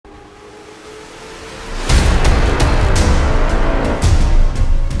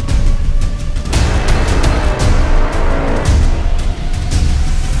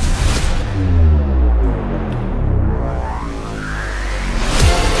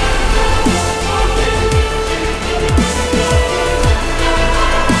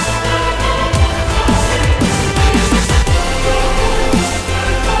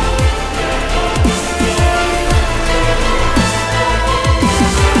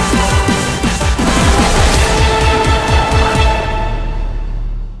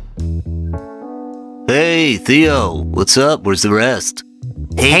Theo, what's up? Where's the rest?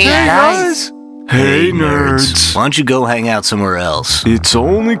 Hey guys! Hey nerds! Why don't you go hang out somewhere else? It's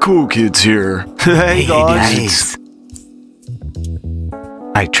only cool kids here. Hey guys!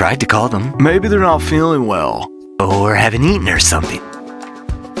 I tried to call them. Maybe they're not feeling well. Or haven't eaten or something.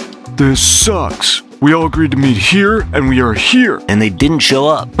 This sucks. We all agreed to meet here, and we are here. And they didn't show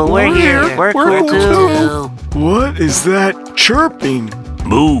up. But we're here. We're cool too. What is that chirping?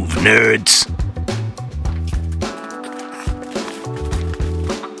 Move, nerds.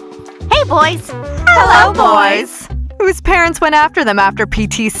 Hey boys. Hello, boys. Whose parents went after them after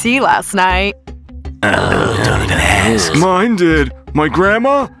PTC last night? Don't even ask. Mine did. My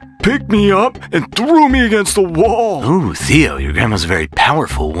grandma picked me up and threw me against the wall. Ooh, Theo, your grandma's a very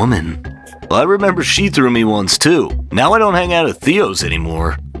powerful woman. Well, I remember she threw me once too. Now I don't hang out at Theo's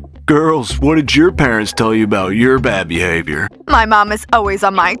anymore. Girls, what did your parents tell you about your bad behavior? My mom is always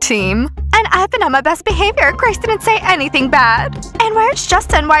on my team. And I've been on my best behavior. Grace didn't say anything bad. And where's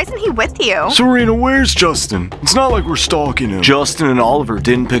Justin? Why isn't he with you? Serena, where's Justin? It's not like we're stalking him. Justin and Oliver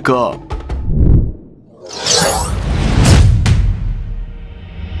didn't pick up.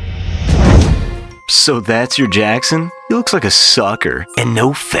 So that's your Jackson? He looks like a sucker. And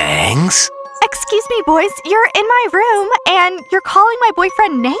no fangs? Excuse me, boys. You're in my room, and you're calling my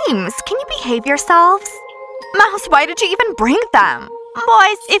boyfriend names. Can you behave yourselves? Mouse, why did you even bring them?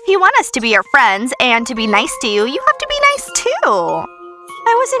 Boys, if you want us to be your friends and to be nice to you, you have to be nice too.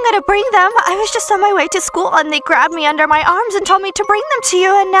 I wasn't gonna bring them. I was just on my way to school, and they grabbed me under my arms and told me to bring them to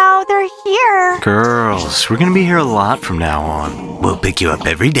you, and now they're here. Girls, we're gonna be here a lot from now on. We'll pick you up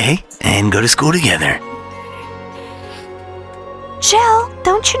every day and go to school together. Jill,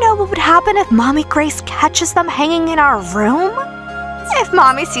 don't you know what would happen if Mommy Grace catches them hanging in our room? If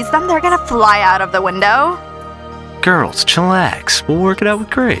Mommy sees them, they're gonna fly out of the window. Girls, chillax. We'll work it out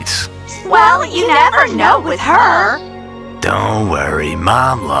with Grace. Well, you never know with her. Don't worry,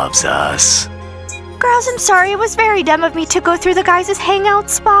 Mom loves us. Girls, I'm sorry. It was very dumb of me to go through the guys' hangout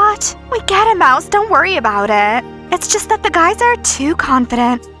spot. We get it, Mouse. Don't worry about it. It's just that the guys are too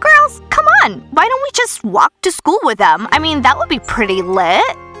confident. Girls, come on. Why don't we just walk to school with them? I mean, that would be pretty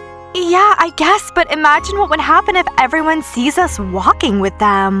lit. Yeah, I guess, but imagine what would happen if everyone sees us walking with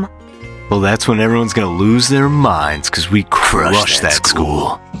them. Well, that's when everyone's gonna lose their minds because we crushed that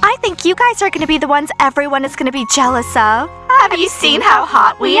school. I think you guys are gonna be the ones everyone is gonna be jealous of. Have you seen how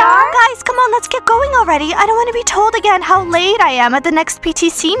hot we are? Guys, come on, let's get going already. I don't want to be told again how late I am at the next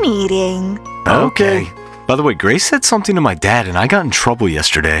PTC meeting. Okay. By the way, Grace said something to my dad and I got in trouble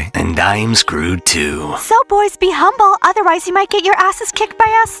yesterday. And I'm screwed too. So boys, be humble, otherwise you might get your asses kicked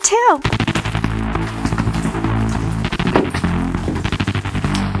by us too.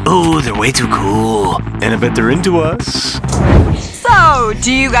 Oh, they're way too cool. And I bet they're into us. So,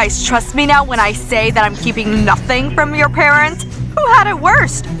 do you guys trust me now when I say that I'm keeping nothing from your parents? Who had it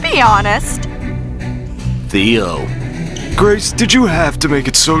worst? Be honest. Theo. Grace, did you have to make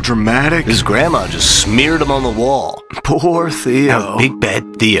it so dramatic? His grandma just smeared him on the wall. Poor Theo. Big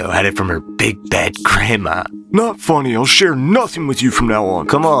bad Theo had it from her big bad grandma. Not funny. I'll share nothing with you from now on.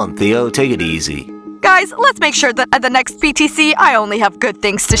 Come on, Theo, take it easy. Guys, let's make sure that at the next PTC, I only have good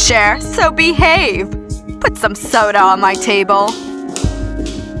things to share, so behave. Put some soda on my table.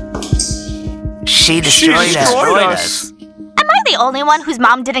 She destroyed us. Am I the only one whose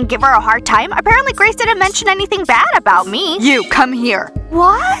mom didn't give her a hard time? Apparently Grace didn't mention anything bad about me. You, come here.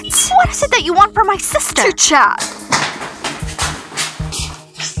 What? What is it that you want from my sister? To chat.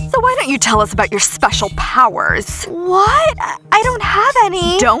 So why don't you tell us about your special powers? What? I don't have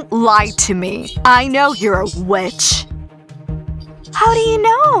any. Don't lie to me. I know you're a witch. How do you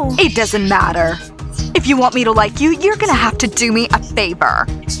know? It doesn't matter. If you want me to like you, you're gonna have to do me a favor.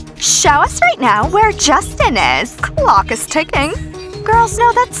 Show us right now where Justin is. Clock is ticking. Girls,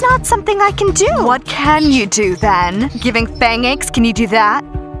 no, that's not something I can do. What can you do then? Giving fang aches, can you do that?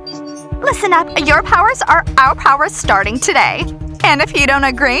 Listen up, your powers are our powers starting today. And if you don't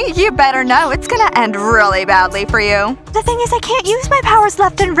agree, you better know it's gonna end really badly for you. The thing is, I can't use my powers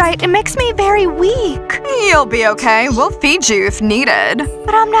left and right. It makes me very weak. You'll be okay. We'll feed you if needed.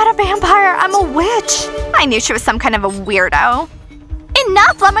 But I'm not a vampire. I'm a witch. I knew she was some kind of a weirdo.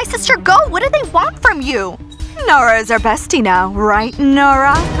 Enough! Let my sister go! What do they want from you? Nora is our bestie now, right,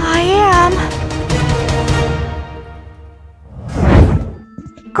 Nora? I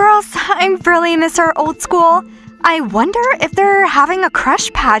am. Girls, I really miss our old school. I wonder if they're having a crush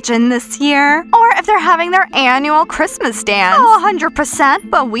pageant this year. Or if they're having their annual Christmas dance. Oh,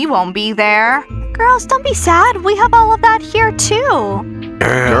 100%, but we won't be there. Girls, don't be sad. We have all of that here, too.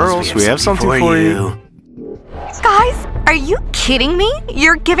 Girls, we have something for you. Guys, are you kidding? kidding me?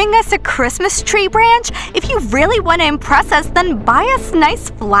 You're giving us a Christmas tree branch? If you really want to impress us, then buy us nice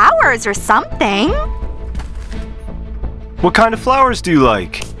flowers or something. What kind of flowers do you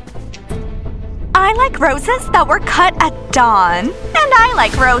like? I like roses that were cut at dawn. And I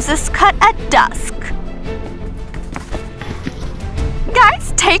like roses cut at dusk.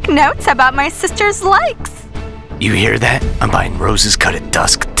 Guys, take notes about my sister's likes. You hear that? I'm buying roses cut at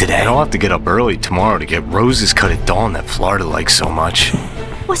dusk today. I don't have to get up early tomorrow to get roses cut at dawn that Florida likes so much.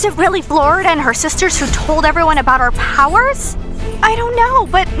 Was it really Florida and her sisters who told everyone about our powers? I don't know,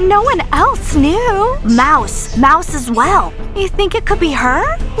 but no one else knew. Mouse as well. You think it could be her?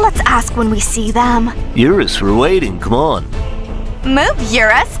 Let's ask when we see them. Eurus, we're waiting. Come on. Move,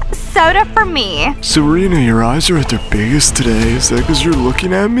 Eurus. Soda for me. Serena, your eyes are at their biggest today. Is that because you're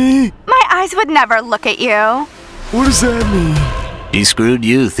looking at me? My eyes would never look at you. What does that mean? He screwed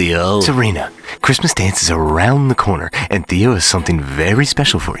you, Theo. Serena, Christmas dance is around the corner, and Theo has something very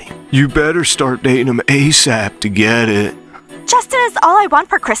special for you. You better start dating him ASAP to get it. Justin is all I want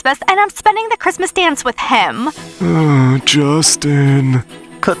for Christmas, and I'm spending the Christmas dance with him. Oh, Justin.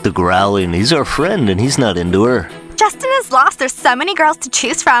 Cut the growling. He's our friend, and he's not into her. Justin is lost. There's so many girls to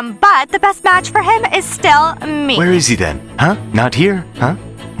choose from, but the best match for him is still me. Where is he then? Huh? Not here? Huh?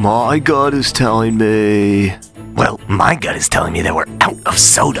 My gut is telling me... Well, my gut is telling me that we're out of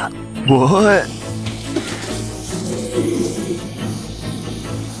soda. What?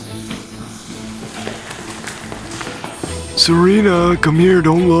 Serena, come here,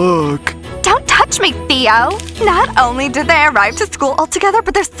 don't look. Don't touch me, Theo. Not only did they arrive to school all together,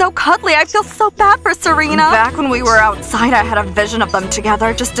 but they're so cuddly. I feel so bad for Serena. Back when we were outside, I had a vision of them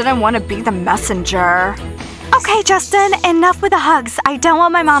together. Just didn't want to be the messenger. Okay, Justin, enough with the hugs. I don't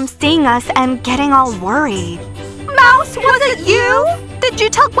want my mom seeing us and getting all worried. Mouse, was it you? Did you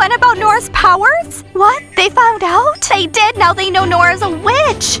tell Gwen about Nora's powers? What? They found out? They did. Now they know Nora's a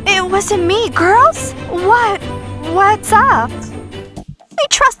witch. It wasn't me, girls. What's up? We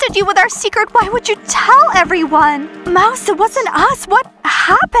trusted you with our secret. Why would you tell everyone? Mouse, it wasn't us. What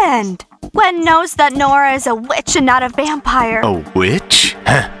happened? Gwen knows that Nora is a witch and not a vampire. A witch?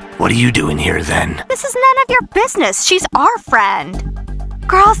 Huh. What are you doing here then? This is none of your business. She's our friend.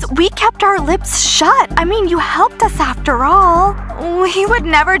 Girls, we kept our lips shut. I mean, you helped us after all. We would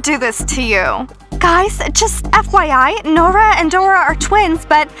never do this to you. Guys, just FYI, Nora and Dora are twins,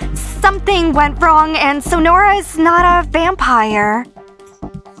 but something went wrong, and so Nora is not a vampire.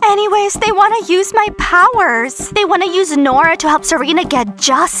 Anyways, they want to use my powers. They want to use Nora to help Serena get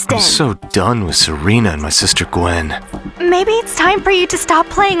Justin. I'm so done with Serena and my sister Gwen. Maybe it's time for you to stop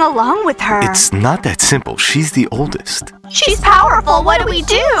playing along with her. It's not that simple. She's the oldest. She's powerful. What do we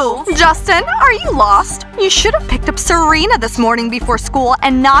do? Justin, are you lost? You should have picked up Serena this morning before school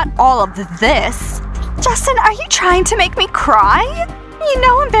and not all of this. Justin, are you trying to make me cry? You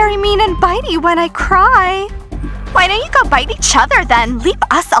know I'm very mean and bitey when I cry. Why don't you go bite each other then? Leave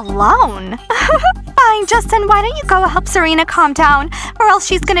us alone. Fine, Justin, why don't you go help Serena calm down, or else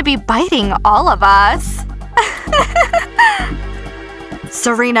she's gonna be biting all of us.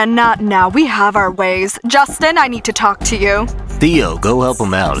 Serena, not now. We have our ways. Justin, I need to talk to you. Theo, go help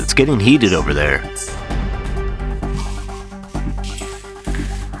him out. It's getting heated over there.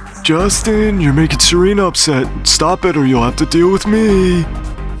 Justin, you're making Serena upset. Stop it or you'll have to deal with me.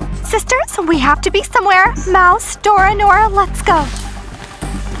 Sisters, we have to be somewhere. Mouse, Dora, Nora, let's go.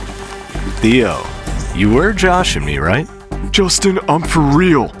 Theo, you were joshing me, right? Justin, I'm for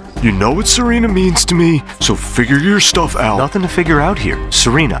real. You know what Serena means to me, so figure your stuff out. Nothing to figure out here.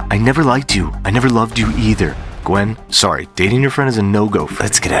 Serena, I never liked you. I never loved you either. Gwen, sorry, dating your friend is a no-go.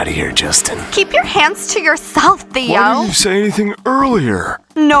 Let's get out of here, Justin. Keep your hands to yourself, Theo. Why didn't you say anything earlier?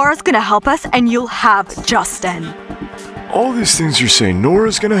 Nora's gonna help us, and you'll have Justin. All these things you're saying,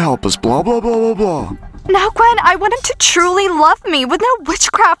 Nora's gonna help us, blah, blah, blah, blah, blah. Now, Gwen, I want him to truly love me with no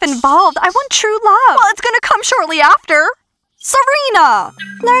witchcraft involved. I want true love. Well, it's gonna come shortly after. Serena!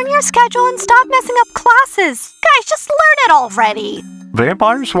 Learn your schedule and stop messing up classes. Guys, just learn it already.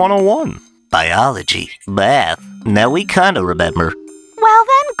 Vampires 101. Biology. Math. Now we kinda remember. Well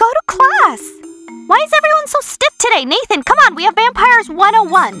then, go to class. Why is everyone so stiff today? Nathan, come on, we have Vampires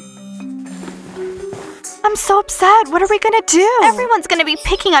 101. I'm so upset. What are we gonna do? Everyone's gonna be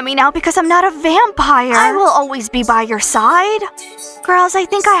picking on me now because I'm not a vampire. I will always be by your side. Girls, I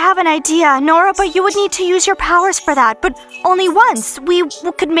think I have an idea. Nora, but you would need to use your powers for that, but only once. We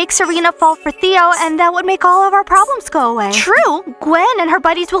could make Serena fall for Theo, and that would make all of our problems go away. True. Gwen and her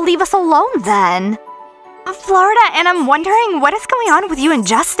buddies will leave us alone then. Florida, and I'm wondering what is going on with you and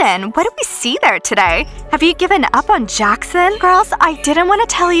Justin. What did we see there today? Have you given up on Jackson? Girls, I didn't want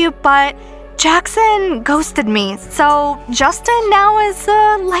to tell you, but Jackson ghosted me, so Justin now is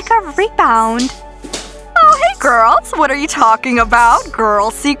like a rebound. Oh, hey girls, what are you talking about?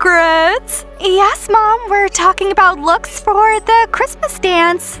 Girl secrets? Yes, Mom, we're talking about looks for the Christmas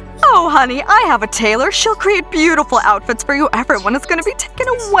dance. Oh, honey, I have a tailor. She'll create beautiful outfits for you. Everyone is gonna be taken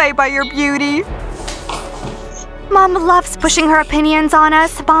away by your beauty. Mom loves pushing her opinions on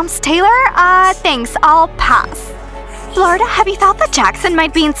us. Mom's tailor? Thanks, I'll pass. Florida, have you thought that Jackson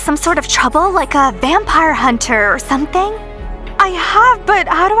might be in some sort of trouble, like a vampire hunter or something? I have, but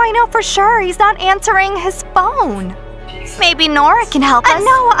how do I know for sure? He's not answering his phone. Maybe Nora can help us.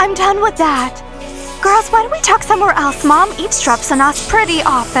 No, I'm done with that. Girls, why don't we talk somewhere else? Mom eavesdrops on us pretty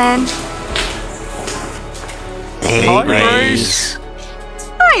often. Hey, Grace.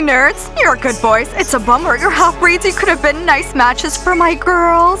 Hi, nerds. You're good boys. It's a bummer you're half-breeds. You could have been nice matches for my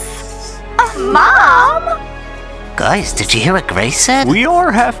girls. Mom? Guys, did you hear what Grace said? We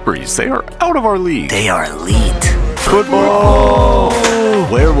are half-breeds. They are out of our league. They are elite. Football!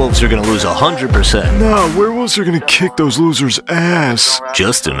 Werewolves are gonna lose 100%. Nah, werewolves are gonna kick those losers' ass.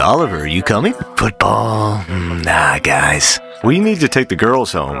 Justin, Oliver, you coming? Football? Nah, guys. We need to take the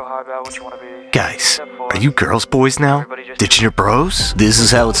girls home. Guys, are you girls boys now? Ditching your bros? This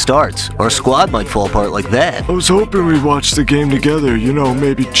is how it starts. Our squad might fall apart like that. I was hoping we'd watch the game together, you know,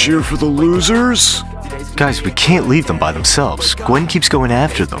 maybe cheer for the losers. Guys, we can't leave them by themselves. Gwen keeps going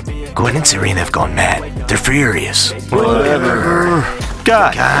after them. Gwen and Serena have gone mad. They're furious. Whatever.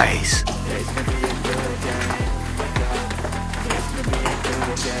 Guys.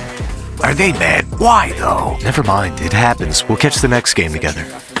 Are they mad? Why, though? Never mind. It happens. We'll catch the next game together.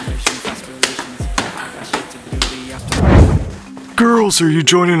 Girls, are you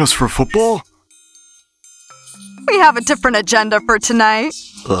joining us for football? We have a different agenda for tonight.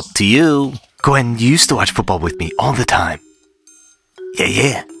 Up to you. Gwen, you used to watch football with me all the time.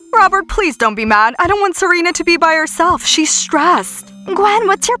 Yeah. Robert, please don't be mad. I don't want Serena to be by herself. She's stressed. Gwen,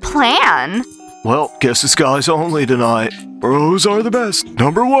 what's your plan? Well, guess it's guys only tonight. Bros are the best.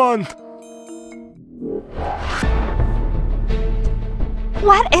 Number one.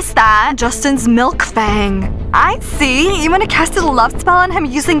 What is that? Justin's milk fang. I see. You want to cast a love spell on him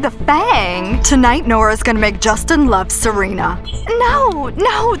using the fang. Tonight, Nora's gonna make Justin love Serena. No,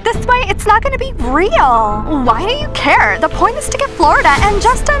 this way it's not gonna be real. Why do you care? The point is to get Florida, and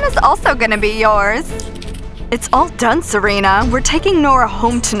Justin is also gonna be yours. It's all done, Serena. We're taking Nora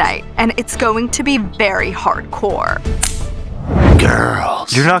home tonight, and it's going to be very hardcore.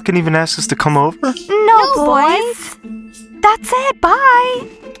 Girls. You're not gonna even ask us to come over? No, boys. That's it, bye.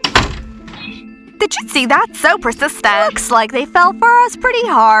 Did you see that? So persistent. Looks like they fell for us pretty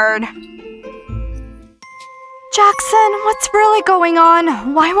hard. Jackson, what's really going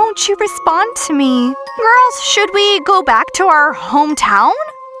on? Why won't you respond to me? Girls, should we go back to our hometown?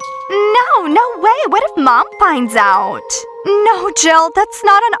 No way. What if Mom finds out? No, Jill, that's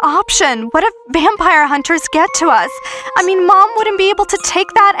not an option. What if vampire hunters get to us? I mean, Mom wouldn't be able to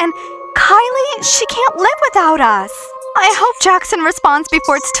take that, and Kylie, she can't live without us. I hope Jackson responds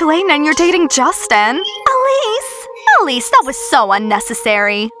before it's too late and you're dating Justin. Elise, that was so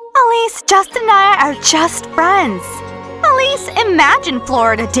unnecessary. Elise, Justin and I are just friends. Elise, imagine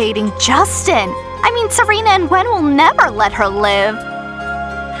Florida dating Justin. I mean, Serena and Gwen will never let her live.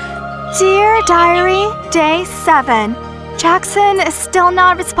 Dear Diary, Day 7. Jackson is still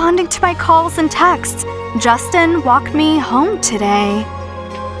not responding to my calls and texts. Justin walked me home today.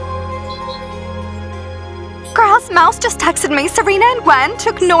 Girls, Mouse just texted me. Serena and Gwen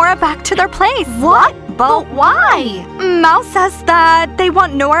took Nora back to their place. What? But why? Mouse says that they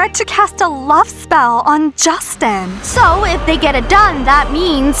want Nora to cast a love spell on Justin. So if they get it done, that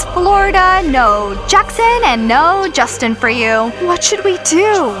means Florida, no Jackson, and no Justin for you. What should we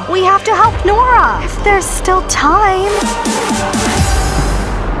do? We have to help Nora if there's still time.